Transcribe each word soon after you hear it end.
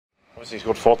Obviously, you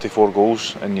scored 44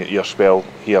 goals in your spell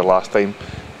here last time.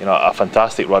 You know, a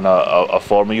fantastic run of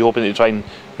form. Are you hoping to try and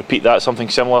repeat that, something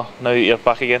similar, now that you're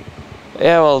back again?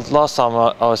 Yeah, well, last time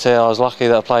I was here, I was lucky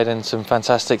that I played in some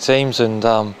fantastic teams, and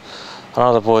I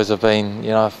know the boys have been,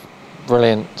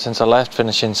 brilliant since I left,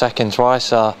 finishing second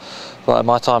twice. But at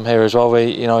my time here as well,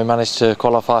 we managed to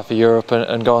qualify for Europe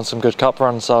and go on some good cup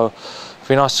runs. So it'd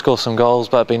be nice to score some goals,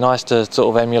 but it'd be nice to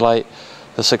sort of emulate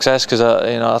the success, because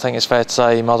I think it's fair to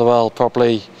say Motherwell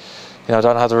probably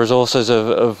don't have the resources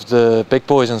of the big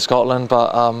boys in Scotland,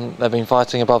 but they've been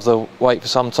fighting above the weight for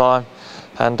some time,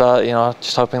 and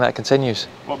just hoping that continues.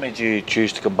 What made you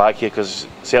choose to come back here? Because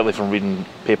certainly from reading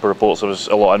paper reports, there was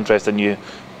a lot of interest in you,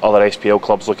 other SPL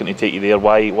clubs looking to take you there.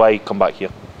 Why come back here?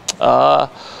 I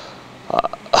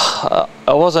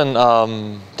wasn't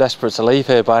desperate to leave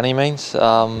here by any means.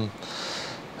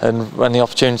 And when the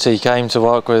opportunity came to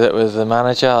work with the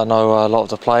manager, I know a lot of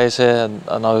the players here, and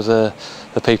I know the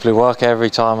people who work here.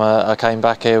 Every time I came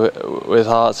back here with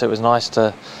Hearts, it was nice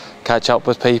to catch up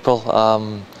with people.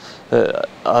 I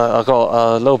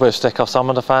got a little bit of stick off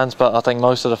some of the fans, but I think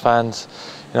most of the fans,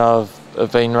 have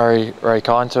been very, very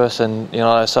kind to us, and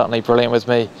they're certainly brilliant with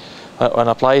me when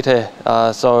I played here.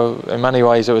 So in many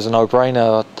ways, it was a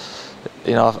no-brainer.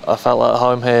 I felt at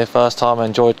home here first time. I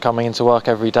enjoyed coming into work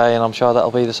every day, and I'm sure that'll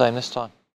be the same this time.